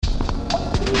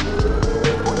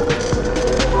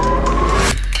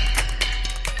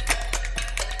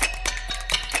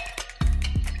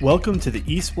Welcome to the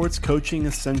Esports Coaching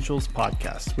Essentials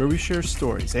podcast, where we share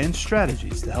stories and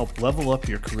strategies to help level up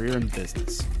your career and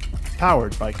business.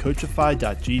 Powered by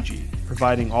Coachify.gg,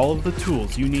 providing all of the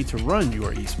tools you need to run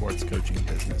your esports coaching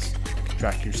business.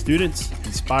 Track your students,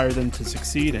 inspire them to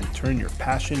succeed, and turn your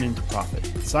passion into profit.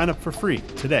 Sign up for free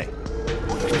today.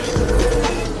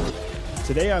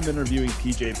 Today I'm interviewing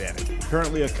PJ Bannon,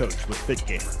 currently a coach with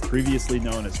FitGamer, previously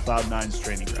known as Cloud9's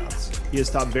training grounds. He has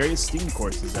taught various STEAM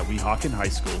courses at Weehawken High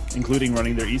School, including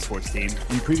running their esports team,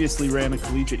 and previously ran a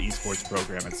collegiate esports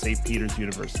program at St. Peter's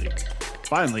University.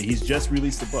 Finally, he's just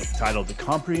released a book titled The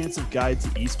Comprehensive Guide to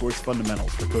Esports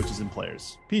Fundamentals for Coaches and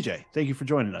Players. PJ, thank you for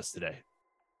joining us today.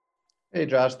 Hey,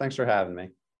 Josh, thanks for having me.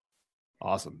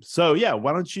 Awesome. So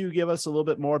why don't you give us a little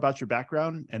bit more about your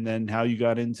background and then how you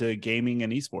got into gaming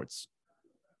and esports?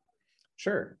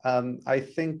 Sure. I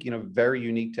think, very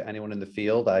unique to anyone in the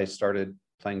field. I started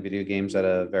playing video games at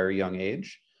a very young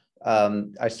age.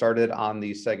 I started on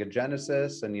the Sega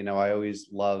Genesis, and, I always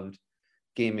loved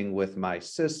gaming with my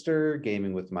sister,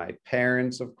 gaming with my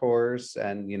parents, of course,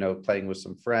 and, playing with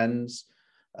some friends.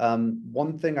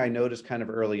 One thing I noticed kind of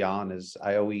early on is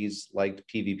I always liked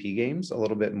PvP games a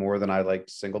little bit more than I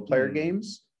liked single player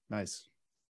games. Nice.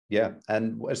 Yeah.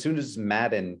 And as soon as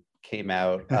Madden came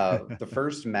out, the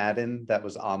first Madden that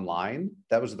was online,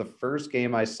 that was the first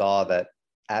game I saw that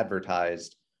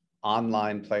advertised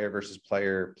online player versus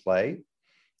player play.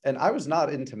 And I was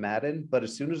not into Madden, but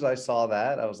as soon as I saw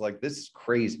that, I was like, this is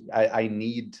crazy. I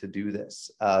need to do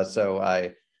this. So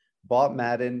I bought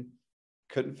Madden,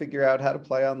 couldn't figure out how to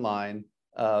play online,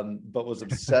 but was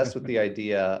obsessed with the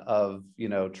idea of,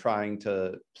 trying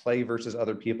to play versus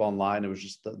other people online. It was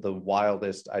just the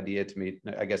wildest idea to me,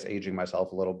 I guess, aging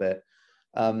myself a little bit.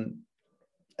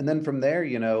 And then from there,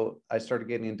 I started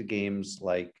getting into games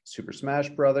like Super Smash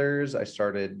Brothers. I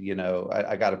started,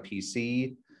 I got a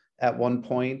PC at one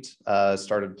point,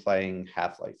 started playing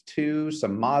Half-Life 2,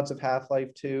 some mods of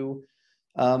Half-Life 2.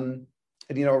 And,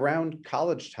 around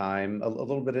college time, a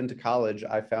little bit into college,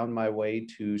 I found my way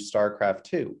to StarCraft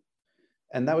 2.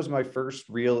 And that was my first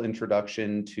real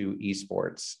introduction to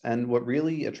esports. And what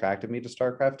really attracted me to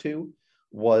StarCraft 2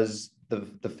 was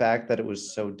the fact that it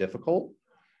was so difficult.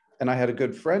 And I had a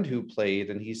good friend who played,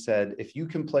 and he said, if you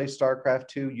can play StarCraft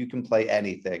 2, you can play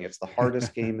anything. It's the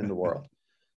hardest game in the world.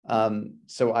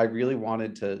 So I really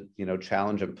wanted to,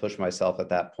 challenge and push myself at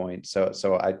that point. So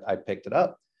I picked it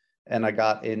up. And I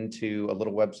got into a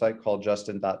little website called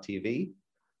Justin.tv,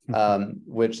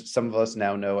 which some of us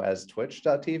now know as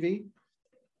Twitch.tv.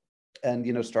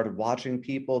 And, started watching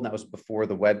people. And that was before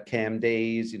the webcam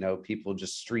days. People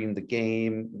just streamed the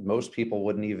game. Most people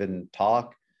wouldn't even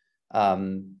talk.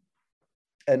 And,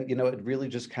 it really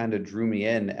just kind of drew me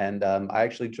in. And I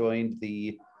actually joined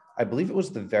I believe it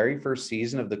was the very first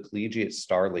season of the Collegiate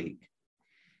Star League.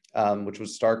 Which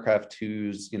was StarCraft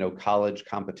 2's, college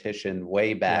competition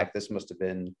way back. Yeah. This must have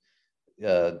been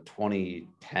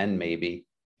 2010 maybe.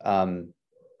 And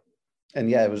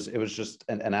yeah, it was just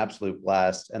an absolute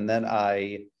blast. And then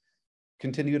I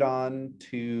continued on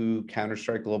to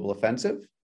Counter-Strike Global Offensive,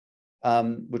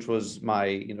 which was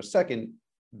my, second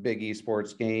big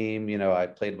esports game. I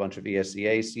played a bunch of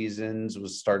ESEA seasons,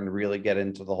 was starting to really get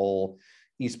into the whole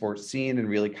esports scene and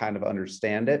really kind of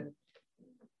understand it.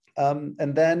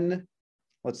 And then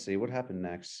let's see what happened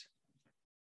next.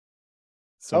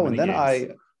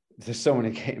 There's so many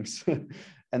games.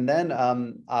 And then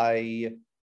I'm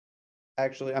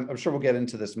sure we'll get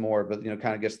into this more, but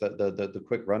kind of guess the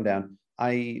quick rundown.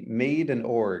 I made an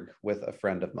org with a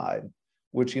friend of mine,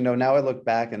 which now I look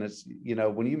back and it's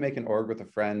when you make an org with a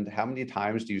friend, how many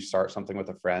times do you start something with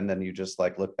a friend and you just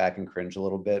look back and cringe a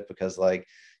little bit because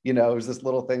it was this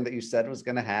little thing that you said was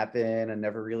going to happen and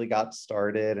never really got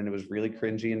started, and it was really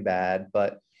cringy and bad.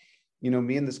 But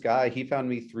me and this guy, he found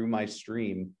me through my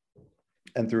stream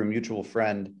and through a mutual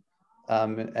friend,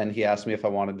 and he asked me if I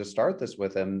wanted to start this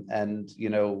with him, and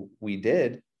we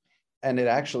did, and it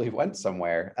actually went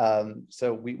somewhere.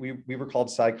 So we were called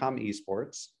SciComm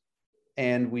Esports,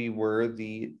 and we were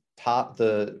the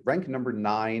rank number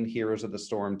 9 Heroes of the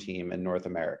Storm team in North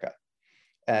America.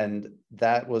 And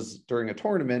that was during a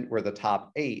tournament where the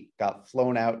top 8 got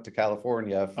flown out to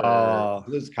California for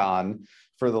BlizzCon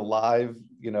for the live,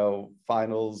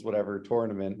 finals, whatever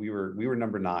tournament. We were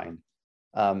number 9,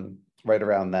 right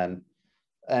around then.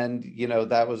 And,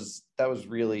 that was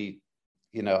really,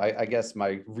 I guess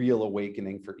my real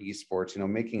awakening for esports,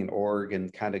 making an org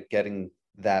and kind of getting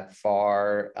that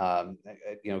far,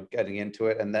 getting into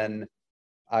it. And then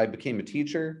I became a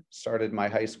teacher, started my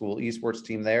high school esports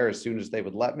team there as soon as they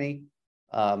would let me.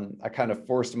 I kind of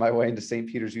forced my way into St.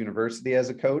 Peter's University as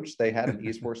a coach. They had an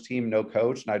esports team, no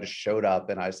coach. And I just showed up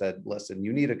and I said, listen,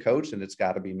 you need a coach and it's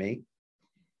got to be me.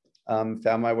 Found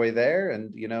my way there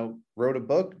and, wrote a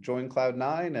book, joined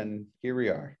Cloud9, and here we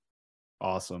are.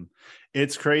 Awesome.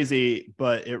 It's crazy,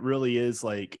 but it really is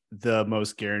like the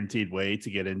most guaranteed way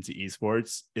to get into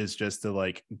esports is just to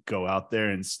like go out there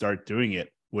and start doing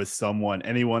it with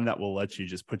anyone that will let you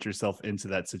just put yourself into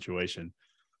that situation.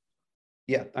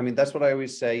 Yeah. I mean, that's what I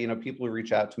always say, people who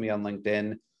reach out to me on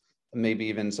LinkedIn, maybe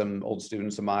even some old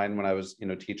students of mine when I was,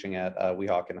 teaching at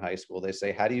Weehawken High School, they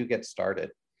say, how do you get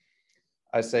started?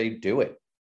 I say, do it.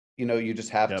 You just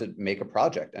have to make a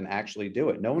project and actually do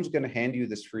it. No one's going to hand you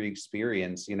this free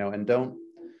experience, and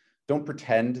don't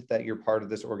pretend that you're part of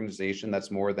this organization that's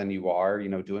more than you are,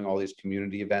 doing all these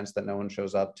community events that no one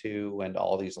shows up to and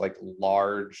all these like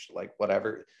large, like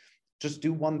whatever. Just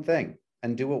do one thing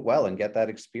and do it well and get that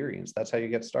experience. That's how you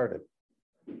get started.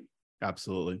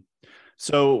 Absolutely.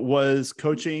 So was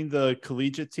coaching the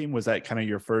collegiate team, was that kind of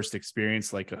your first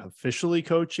experience, like officially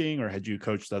coaching, or had you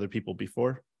coached other people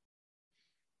before?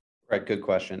 Right, good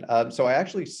question. So I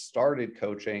actually started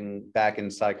coaching back in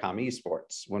SciComm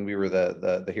Esports when we were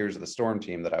the Heroes of the Storm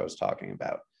team that I was talking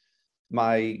about.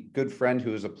 My good friend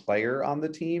who is a player on the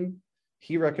team,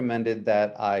 he recommended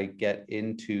that I get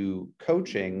into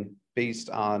coaching based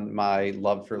on my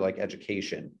love for like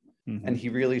education. Mm-hmm. And he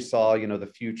really saw,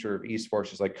 the future of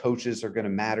esports is like coaches are going to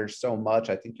matter so much.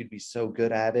 I think you'd be so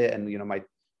good at it. And,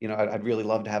 I'd really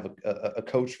love to have a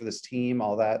coach for this team,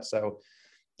 all that. So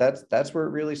that's where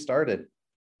it really started.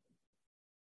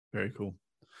 Very cool.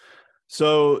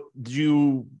 So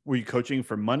were you coaching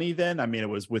for money then? I mean, it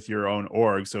was with your own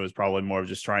org, so it was probably more of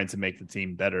just trying to make the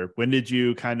team better. When did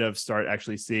you kind of start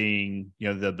actually seeing,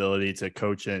 the ability to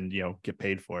coach and, get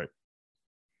paid for it?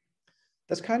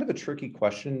 That's kind of a tricky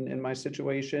question in my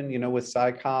situation. With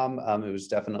SciComm, it was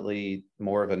definitely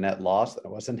more of a net loss than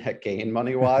it was a net gain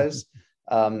money-wise,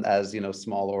 as,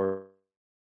 small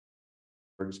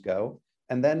orgs go.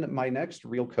 And then my next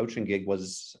real coaching gig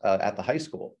was at the high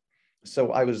school.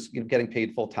 So I was getting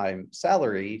paid full-time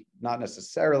salary, not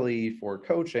necessarily for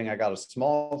coaching. I got a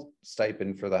small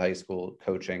stipend for the high school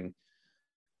coaching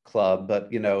club.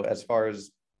 But, as far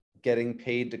as getting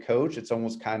paid to coach, it's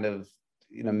almost kind of,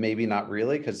 maybe not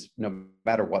really, because no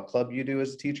matter what club you do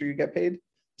as a teacher, you get paid.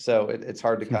 So it's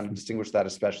hard to kind of distinguish that,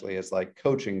 especially as like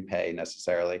coaching pay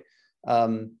necessarily.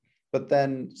 But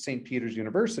then St. Peter's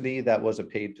University, that was a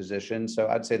paid position. So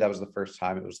I'd say that was the first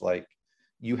time it was like,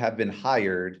 you have been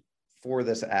hired for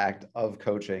this act of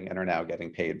coaching and are now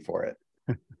getting paid for it.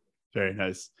 Very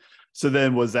nice. So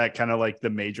then was that kind of like the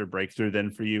major breakthrough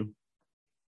then for you?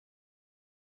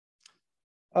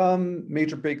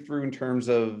 Major breakthrough in terms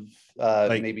of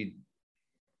maybe,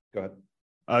 go ahead.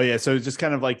 Oh yeah. So it's just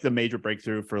kind of like the major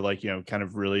breakthrough for like, kind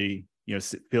of really,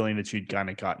 feeling that you'd kind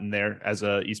of gotten there as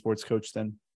a esports coach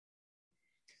then?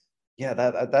 Yeah,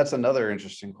 that's another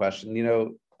interesting question.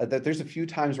 There's a few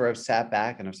times where I've sat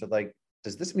back and I've said, like,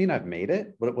 does this mean I've made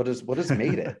it? What does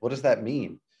made it? What does that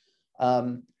mean?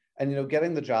 And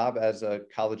getting the job as a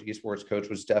college esports coach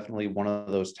was definitely one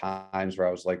of those times where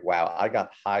I was like, wow, I got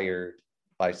hired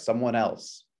by someone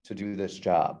else to do this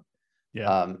job.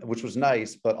 Yeah. Which was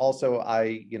nice, but also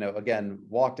I, again,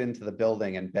 walked into the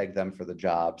building and begged them for the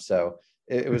job. So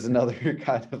it was another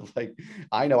kind of like,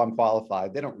 I know I'm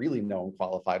qualified. They don't really know I'm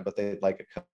qualified, but they'd like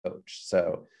a coach.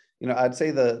 So, I'd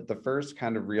say the first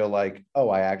kind of real like, oh,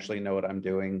 I actually know what I'm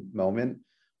doing moment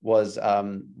was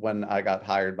when I got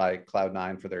hired by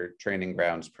Cloud9 for their training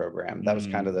grounds program. That was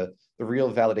kind of the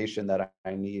real validation that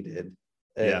I needed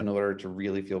in order to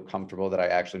really feel comfortable that I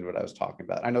actually knew what I was talking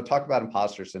about. I know, talk about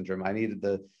imposter syndrome. I needed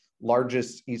the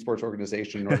largest esports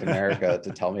organization in North America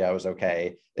to tell me I was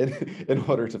okay in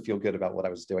order to feel good about what I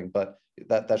was doing. But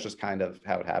that's just kind of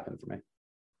how it happened for me.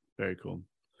 Very cool.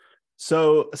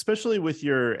 So, especially with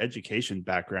your education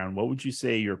background, what would you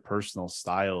say your personal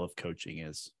style of coaching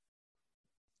is?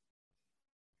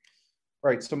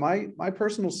 Right. So my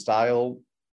personal style,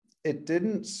 it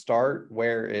didn't start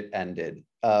where it ended,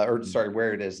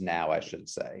 where it is now, I should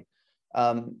say.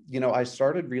 I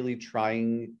started really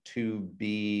trying to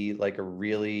be like a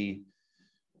really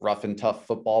rough and tough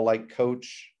football like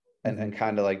coach and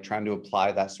kind of like trying to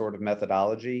apply that sort of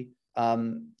methodology.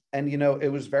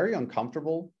 It was very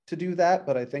uncomfortable to do that,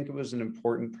 but I think it was an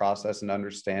important process in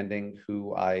understanding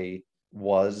who I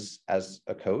was as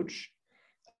a coach.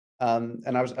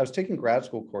 And I was taking grad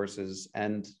school courses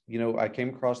and, I came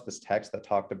across this text that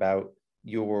talked about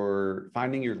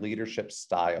finding your leadership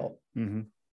style. Mm-hmm.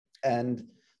 And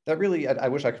That really, I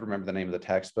wish I could remember the name of the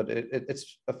text, but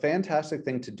it's a fantastic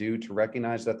thing to do, to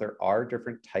recognize that there are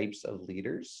different types of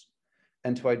leaders,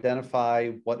 and to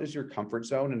identify what is your comfort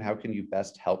zone and how can you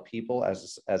best help people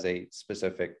as a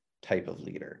specific type of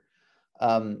leader.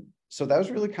 So that was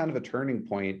really kind of a turning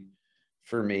point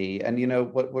for me. And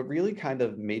what really kind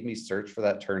of made me search for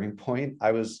that turning point,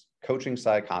 I was coaching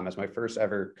SciComm as my first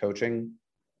ever coaching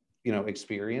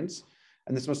experience.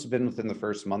 And this must have been within the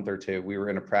first month or two. We were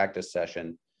in a practice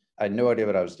session. I had no idea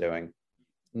what I was doing.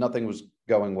 Nothing was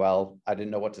going well. I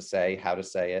didn't know what to say, how to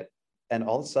say it. And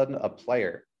all of a sudden,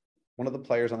 one of the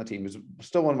players on the team, who's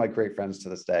still one of my great friends to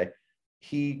this day,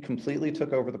 he completely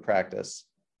took over the practice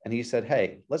and he said,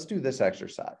 "Hey, let's do this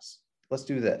exercise. Let's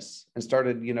do this." And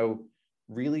started,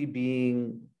 really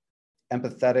being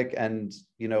empathetic and,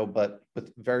 but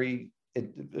with very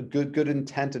good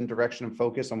intent and direction and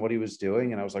focus on what he was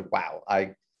doing. And I was like, wow,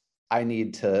 I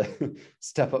need to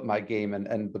step up my game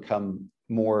and become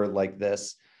more like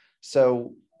this.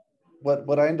 So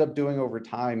what I ended up doing over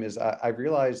time is I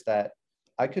realized that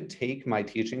I could take my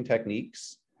teaching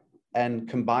techniques and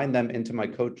combine them into my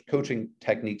coaching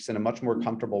techniques in a much more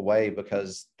comfortable way,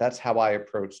 because that's how I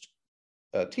approached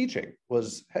teaching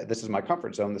was, hey, this is my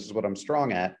comfort zone. This is what I'm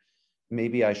strong at.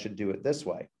 Maybe I should do it this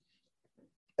way.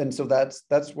 And so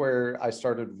that's where I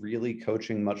started really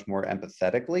coaching much more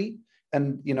empathetically.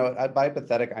 And, by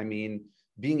empathetic, I mean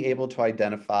being able to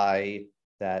identify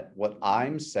that what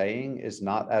I'm saying is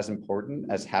not as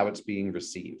important as how it's being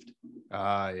received.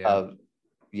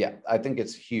 Yeah, I think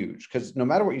it's huge, because no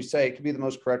matter what you say, it could be the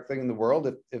most correct thing in the world.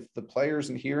 If the player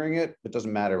isn't hearing it, it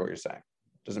doesn't matter what you're saying.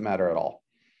 It doesn't matter at all.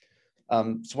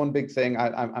 So one big thing,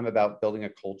 I'm about building a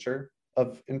culture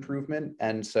of improvement.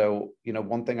 And so,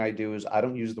 one thing I do is I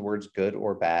don't use the words good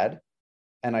or bad,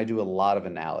 and I do a lot of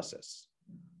analysis.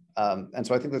 And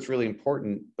so I think that's really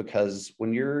important, because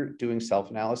when you're doing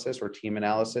self-analysis or team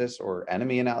analysis or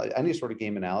enemy analysis, any sort of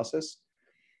game analysis,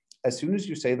 as soon as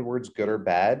you say the words good or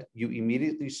bad, you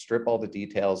immediately strip all the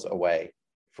details away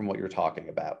from what you're talking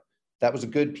about. That was a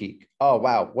good peak. Oh,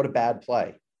 wow, what a bad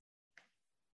play.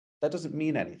 That doesn't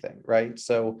mean anything, right?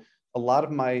 So a lot of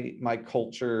my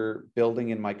culture building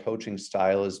in my coaching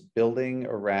style is building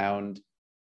around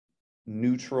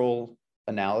neutral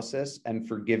analysis and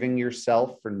forgiving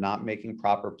yourself for not making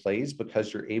proper plays,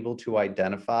 because you're able to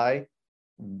identify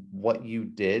what you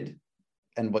did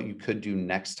and what you could do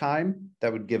next time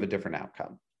that would give a different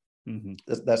outcome. Mm-hmm.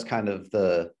 That's kind of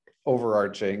the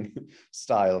overarching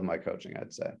style of my coaching,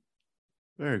 I'd say.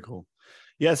 Very cool.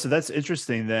 Yeah, so that's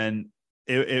interesting then.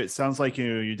 It sounds like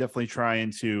you're definitely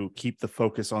trying to keep the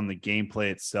focus on the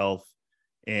gameplay itself,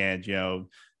 and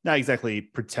not exactly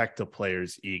protect the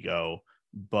player's ego,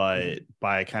 but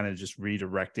by kind of just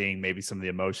redirecting maybe some of the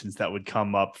emotions that would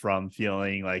come up from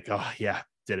feeling like, oh yeah,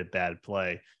 did a bad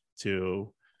play,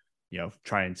 to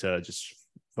trying to just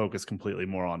focus completely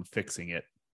more on fixing it.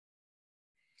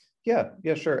 Yeah,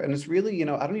 sure. And it's really,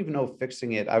 I don't even know if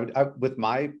fixing it, I with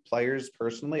my players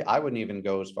personally, I wouldn't even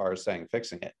go as far as saying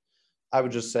fixing it. I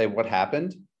would just say, what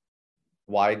happened?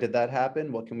 Why did that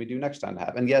happen? What can we do next time to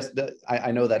happen? And yes,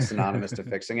 I know that's synonymous to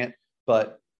fixing it,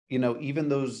 but even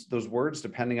those words,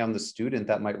 depending on the student,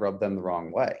 that might rub them the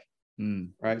wrong way.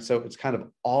 Right. So it's kind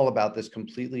of all about this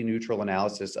completely neutral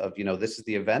analysis of, this is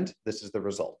the event, this is the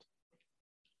result.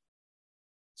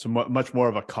 So much more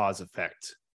of a cause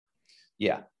effect.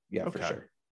 Yeah, okay. For sure.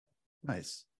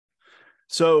 Nice.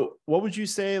 So what would you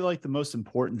say like the most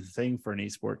important thing for an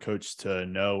esport coach to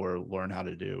know or learn how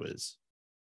to do is?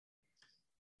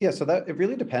 Yeah, so that it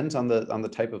really depends on the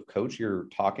type of coach you're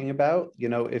talking about.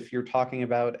 If you're talking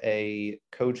about a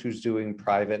coach who's doing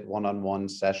private one-on-one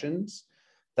sessions,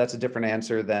 that's a different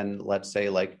answer than, let's say,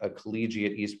 like a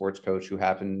collegiate esports coach who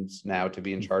happens now to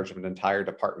be in charge of an entire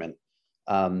department.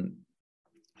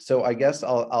 So I guess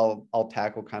I'll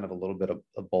tackle kind of a little bit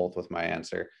of both with my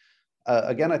answer.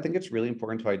 Again, I think it's really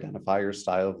important to identify your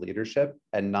style of leadership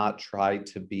and not try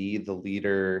to be the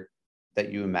leader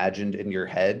that you imagined in your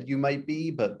head you might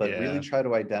be, but really try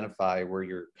to identify where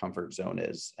your comfort zone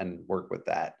is and work with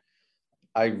that.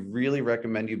 I really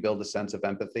recommend you build a sense of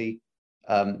empathy.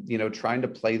 Trying to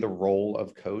play the role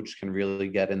of coach can really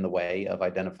get in the way of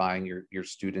identifying your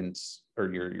students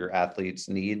or your athletes'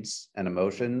 needs and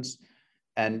emotions.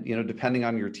 And, depending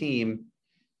on your team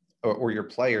or your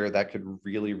player, that could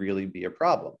really, really be a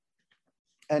problem.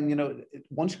 And,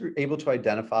 once you're able to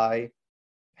identify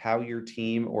how your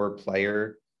team or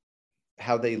player,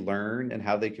 how they learn and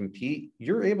how they compete,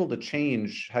 you're able to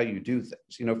change how you do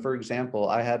things. For example,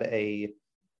 I had a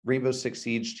Rainbow Six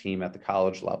Siege team at the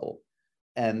college level,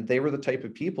 and they were the type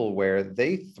of people where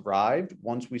they thrived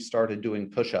once we started doing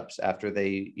push-ups after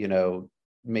they,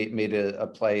 made a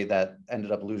play that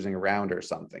ended up losing a round or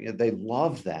something. They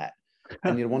love that.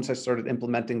 And, once I started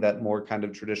implementing that more kind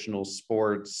of traditional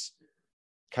sports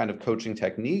kind of coaching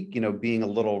technique, being a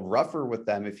little rougher with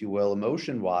them, if you will,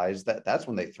 emotion wise, that's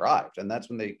when they thrived. And that's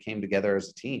when they came together as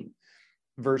a team.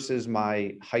 Versus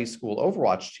my high school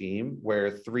Overwatch team, where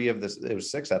it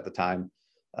was 6 at the time,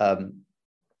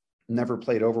 never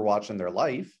played Overwatch in their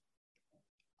life.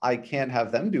 I can't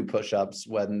have them do push-ups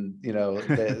when,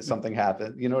 something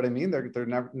happened. You know what I mean? They're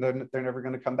never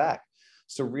going to come back.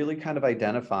 So really kind of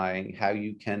identifying how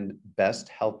you can best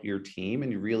help your team,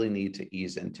 and you really need to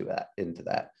ease into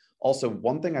that. Also,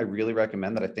 one thing I really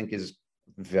recommend that I think is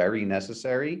very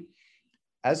necessary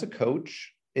as a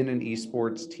coach in an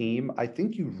esports team, I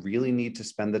think you really need to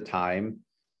spend the time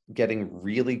getting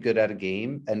really good at a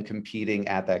game and competing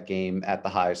at that game at the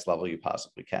highest level you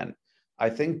possibly can. I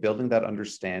think building that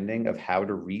understanding of how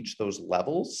to reach those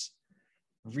levels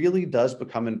really does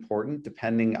become important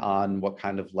depending on what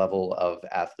kind of level of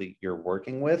athlete you're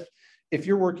working with. If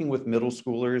you're working with middle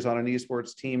schoolers on an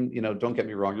esports team, don't get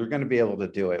me wrong, you're going to be able to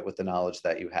do it with the knowledge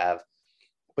that you have.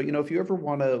 But, if you ever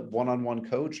want a one-on-one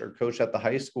coach or coach at the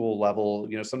high school level,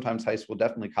 sometimes high school,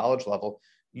 definitely college level,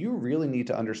 you really need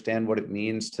to understand what it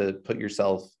means to put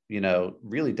yourself,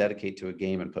 really dedicate to a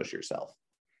game and push yourself.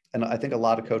 And I think a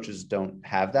lot of coaches don't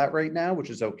have that right now, which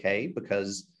is okay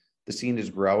because the scene is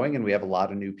growing and we have a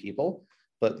lot of new people.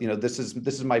 But, this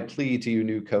is my plea to you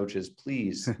new coaches,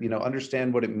 please,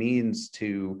 understand what it means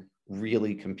to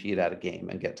really compete at a game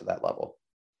and get to that level.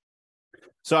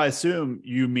 So I assume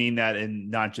you mean that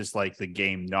in not just like the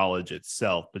game knowledge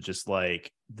itself, but just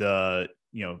like the,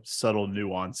 subtle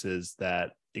nuances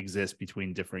that exist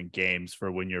between different games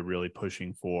for when you're really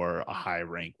pushing for a high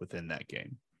rank within that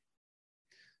game.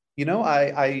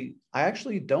 I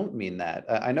actually don't mean that.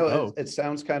 I know it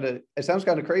sounds kind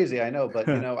of crazy. I know, but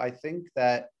I think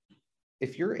that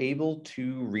if you're able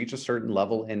to reach a certain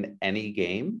level in any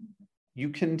game, you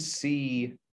can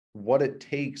see what it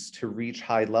takes to reach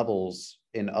high levels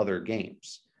in other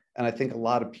games. And I think a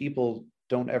lot of people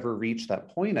don't ever reach that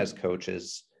point as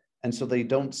coaches. And so they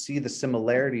don't see the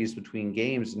similarities between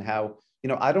games and how,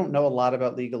 I don't know a lot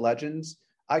about League of Legends.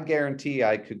 I guarantee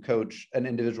I could coach an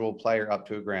individual player up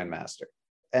to a grandmaster.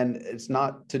 And it's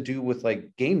not to do with like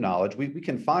game knowledge. We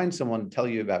can find someone to tell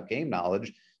you about game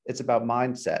knowledge. It's about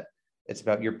mindset. It's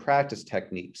about your practice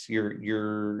techniques,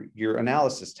 your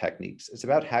analysis techniques. It's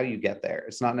about how you get there.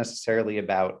 It's not necessarily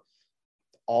about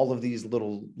all of these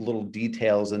little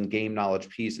details and game knowledge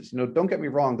pieces. Don't get me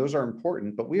wrong, those are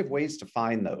important, but we have ways to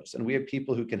find those. And we have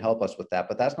people who can help us with that.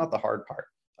 But that's not the hard part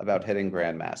about hitting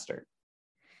grandmaster.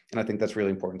 And I think that's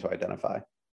really important to identify.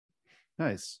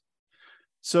 Nice.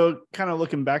 So kind of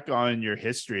looking back on your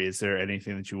history, is there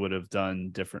anything that you would have done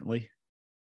differently?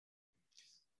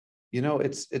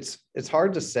 It's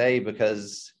hard to say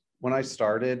because when I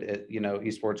started,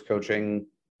 esports coaching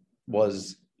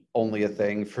was only a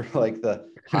thing for like the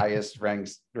highest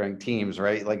ranked teams,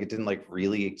 right? Like it didn't like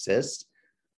really exist.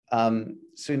 So,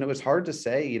 it's hard to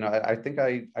say, I think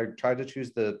I tried to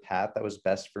choose the path that was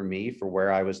best for me for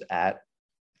where I was at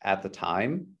the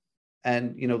time.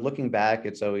 And, looking back,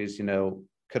 it's always,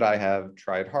 could I have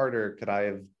tried harder? Could I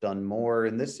have done more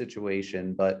in this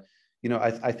situation? But,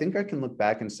 I think I can look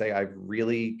back and say I've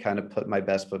really kind of put my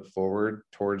best foot forward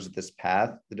towards this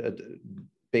path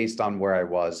based on where I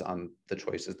was on the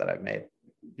choices that I've made.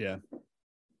 Yeah.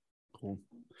 Cool.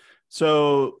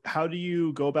 So how do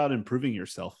you go about improving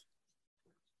yourself?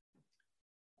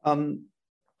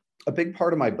 A big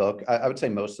part of my book, I would say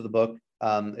most of the book,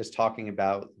 is talking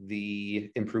about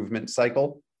the improvement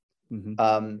cycle,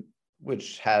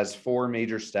 which has 4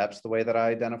 major steps. The way that I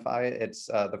identify it, it's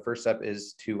the first step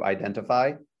is to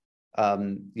identify,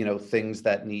 things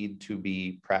that need to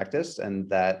be practiced, and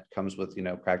that comes with,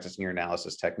 practicing your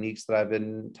analysis techniques that I've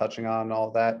been touching on, all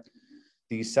that.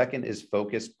 The second is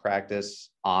focused practice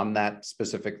on that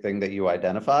specific thing that you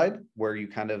identified, where you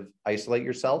kind of isolate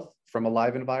yourself from a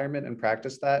live environment and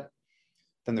practice that.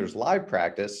 Then there's live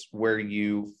practice, where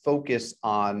you focus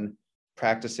on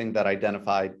practicing that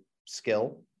identified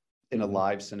skill in a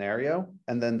live scenario.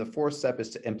 And then the fourth step is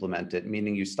to implement it,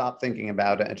 meaning you stop thinking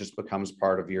about it and it just becomes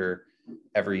part of your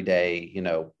everyday,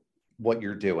 what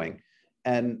you're doing.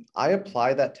 And I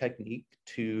apply that technique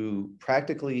to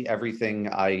practically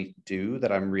everything I do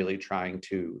that I'm really trying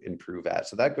to improve at.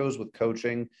 So that goes with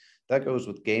coaching, that goes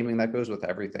with gaming, that goes with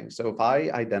everything. So if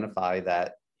I identify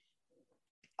that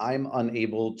I'm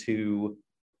unable to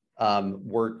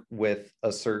work with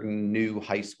a certain new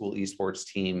high school esports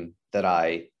team that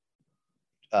I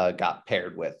got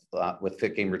paired with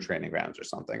Fit Gamer Training Grounds or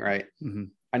something, right?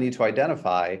 I need to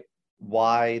identify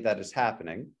why that is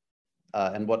happening,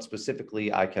 and what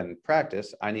specifically I can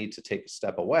practice, I need to take a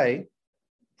step away,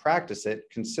 practice it,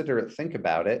 consider it, think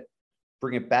about it,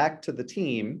 bring it back to the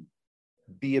team,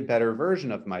 be a better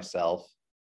version of myself,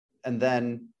 and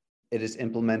then it is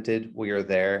implemented, we are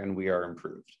there, and we are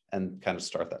improved, and kind of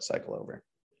start that cycle over.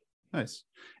 Nice.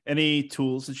 Any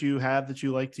tools that you have that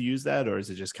you like to use that, or is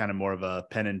it just kind of more of a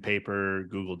pen and paper,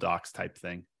 Google Docs type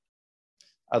thing?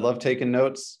 I love taking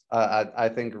notes. I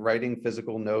think writing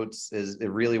physical notes it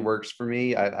really works for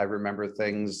me. I remember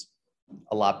things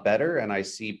a lot better, and I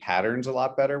see patterns a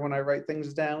lot better when I write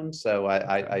things down. So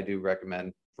I do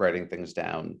recommend writing things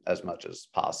down as much as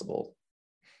possible.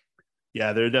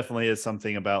 Yeah, there definitely is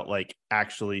something about like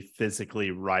actually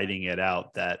physically writing it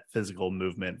out, that physical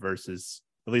movement versus,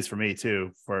 at least for me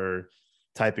too, for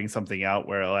typing something out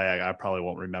where like, I probably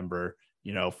won't remember,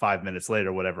 5 minutes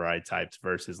later, whatever I typed,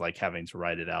 versus like having to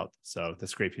write it out. So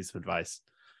that's a great piece of advice.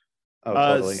 Oh,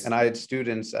 totally. And I had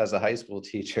students as a high school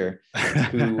teacher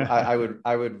who I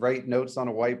would write notes on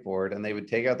a whiteboard, and they would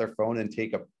take out their phone and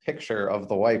take a picture of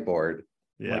the whiteboard.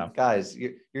 Yeah. Like, guys,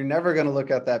 you're never going to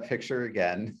look at that picture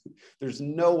again. There's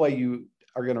no way you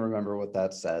are going to remember what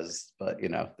that says, but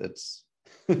it's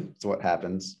it's what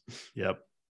happens. Yep.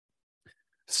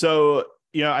 So,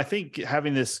 I think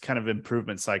having this kind of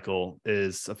improvement cycle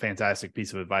is a fantastic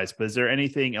piece of advice, but is there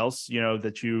anything else,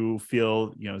 that you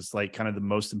feel, is like kind of the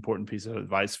most important piece of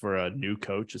advice for a new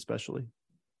coach, especially?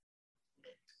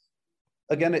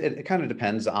 Again, it kind of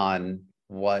depends on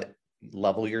what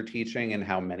level you're teaching and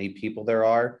how many people there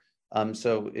are.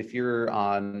 So if you're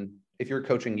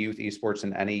coaching youth esports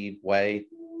in any way,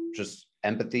 just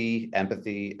empathy,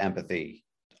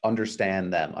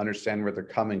 understand them, understand where they're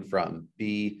coming from,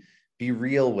 be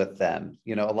real with them.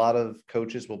 A lot of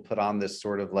coaches will put on this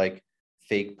sort of like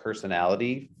fake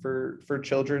personality for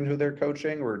children who they're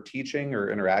coaching or teaching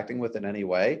or interacting with in any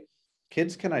way.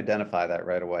 Kids can identify that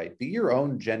right away. Be your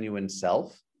own genuine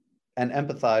self and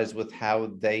empathize with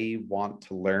how they want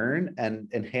to learn and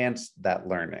enhance that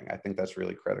learning. I think that's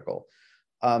really critical.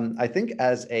 I think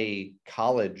as a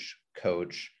college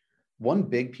coach, one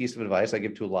big piece of advice I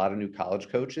give to a lot of new college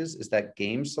coaches is that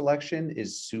game selection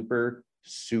is super,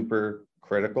 super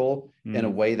critical in a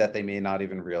way that they may not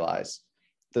even realize.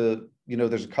 There's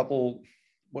a couple,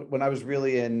 when I was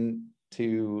really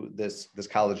into this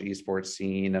college esports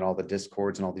scene and all the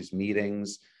discords and all these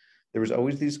meetings, there was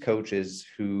always these coaches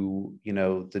who,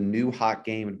 the new hot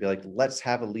game would be like, let's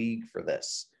have a league for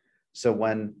this. So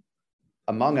when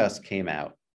Among Us came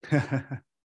out,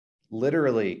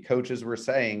 literally coaches were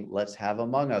saying, let's have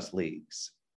Among Us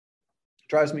leagues.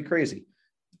 Drives me crazy.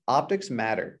 Optics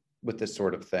matter with this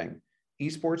sort of thing.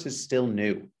 Esports is still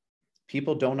new.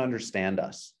 People don't understand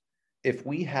us. If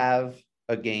we have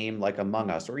a game like Among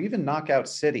Us or even Knockout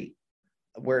City,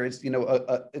 where it's,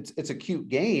 it's a cute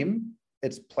game,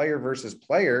 it's player versus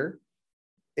player,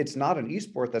 it's not an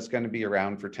esport that's going to be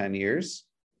around for 10 years.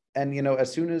 And,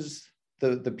 as soon as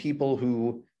the people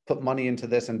who put money into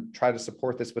this and try to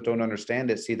support this but don't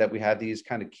understand it see that we have these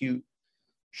kind of cute,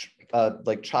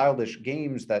 like childish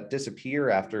games that disappear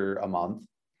after a month,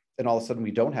 and all of a sudden we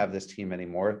don't have this team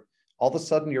anymore, all of a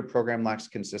sudden your program lacks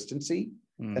consistency.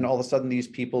 And all of a sudden these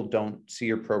people don't see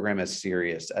your program as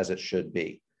serious as it should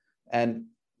be. And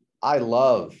I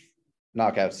love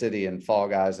Knockout City and Fall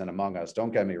Guys and Among Us,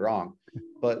 don't get me wrong,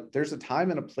 but there's a time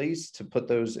and a place to put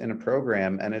those in a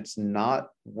program, and it's not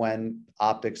when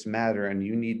optics matter and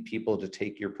you need people to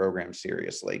take your program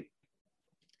seriously.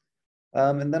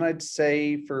 And then I'd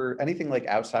say for anything like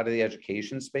outside of the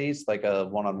education space, like a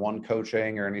one-on-one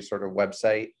coaching or any sort of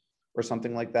website or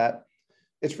something like that,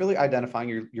 it's really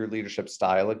identifying your leadership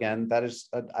style. Again, that is,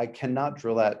 I cannot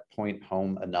drill that point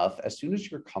home enough. As soon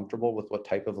as you're comfortable with what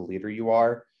type of a leader you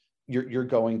are, you're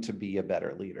going to be a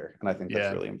better leader. And I think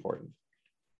that's really important.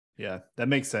 Yeah, that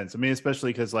makes sense. I mean,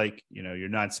 especially because you're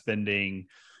not spending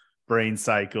brain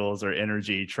cycles or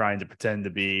energy trying to pretend to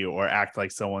be or act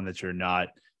like someone that you're not,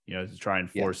 to try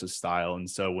and force a style. And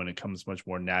so when it comes much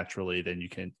more naturally, then you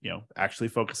can, actually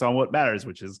focus on what matters,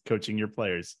 which is coaching your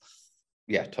players.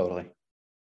 Yeah, totally.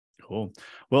 Cool.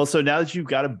 Well, so now that you've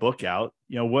got a book out,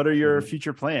 what are your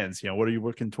future plans? What are you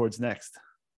working towards next?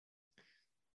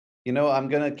 I'm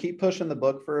going to keep pushing the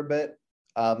book for a bit.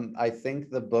 I think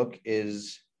the book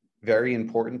is very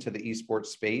important to the esports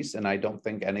space, and I don't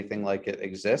think anything like it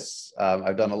exists.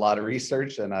 I've done a lot of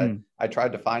research, and I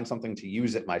tried to find something to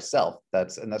use it myself.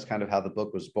 That's kind of how the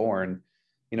book was born.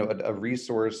 A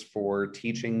resource for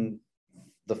teaching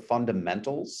the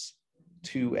fundamentals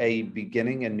to a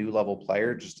beginning and new level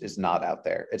player just is not out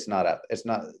there.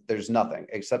 There's nothing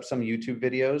except some YouTube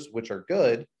videos, which are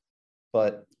good,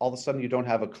 but all of a sudden you don't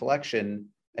have a collection,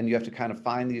 and you have to kind of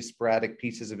find these sporadic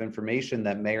pieces of information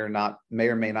that may or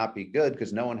may not be good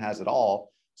because no one has it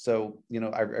all. So,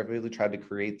 I really tried to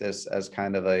create this as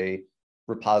kind of a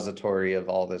repository of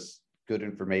all this good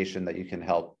information that you can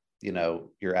help,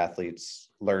 your athletes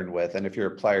learn with. And if you're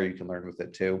a player, you can learn with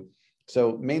it too.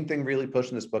 So main thing really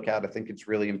pushing this book out, I think it's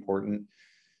really important.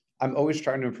 I'm always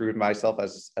trying to improve myself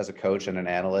as a coach and an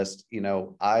analyst.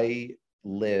 I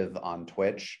live on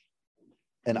Twitch,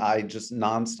 and I just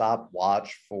nonstop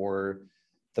watch for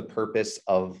the purpose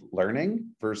of learning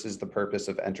versus the purpose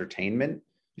of entertainment,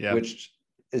 which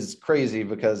is crazy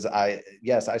because I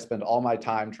spend all my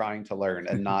time trying to learn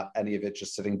and not any of it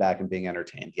just sitting back and being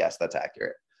entertained. Yes, that's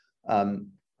accurate.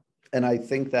 And I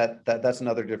think that's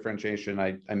another differentiation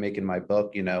I make in my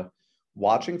book.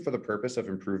 Watching for the purpose of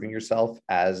improving yourself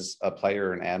as a player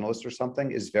or an analyst or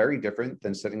something is very different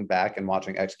than sitting back and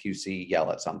watching XQC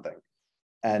yell at something.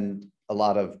 And a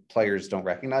lot of players don't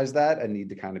recognize that and need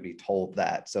to kind of be told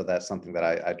that. So that's something that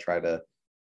I try to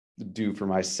do for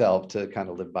myself to kind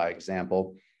of live by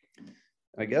example.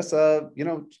 I guess, I'm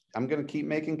going to keep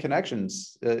making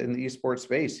connections in the esports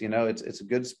space. It's a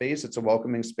good space. It's a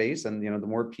welcoming space. And, the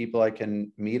more people I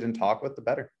can meet and talk with, the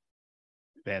better.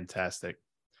 Fantastic.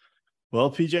 Well,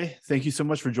 PJ, thank you so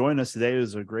much for joining us today. It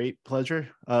was a great pleasure.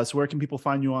 So where can people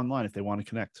find you online if they want to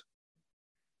connect?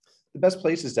 The best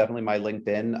place is definitely my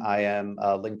LinkedIn. I am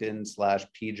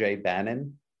LinkedIn/PJ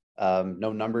Bannon.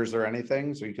 No numbers or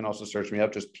anything. So you can also search me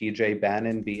up, just PJ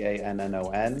Bannon,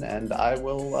 Bannon, and I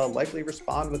will likely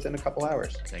respond within a couple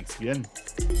hours. Thanks again.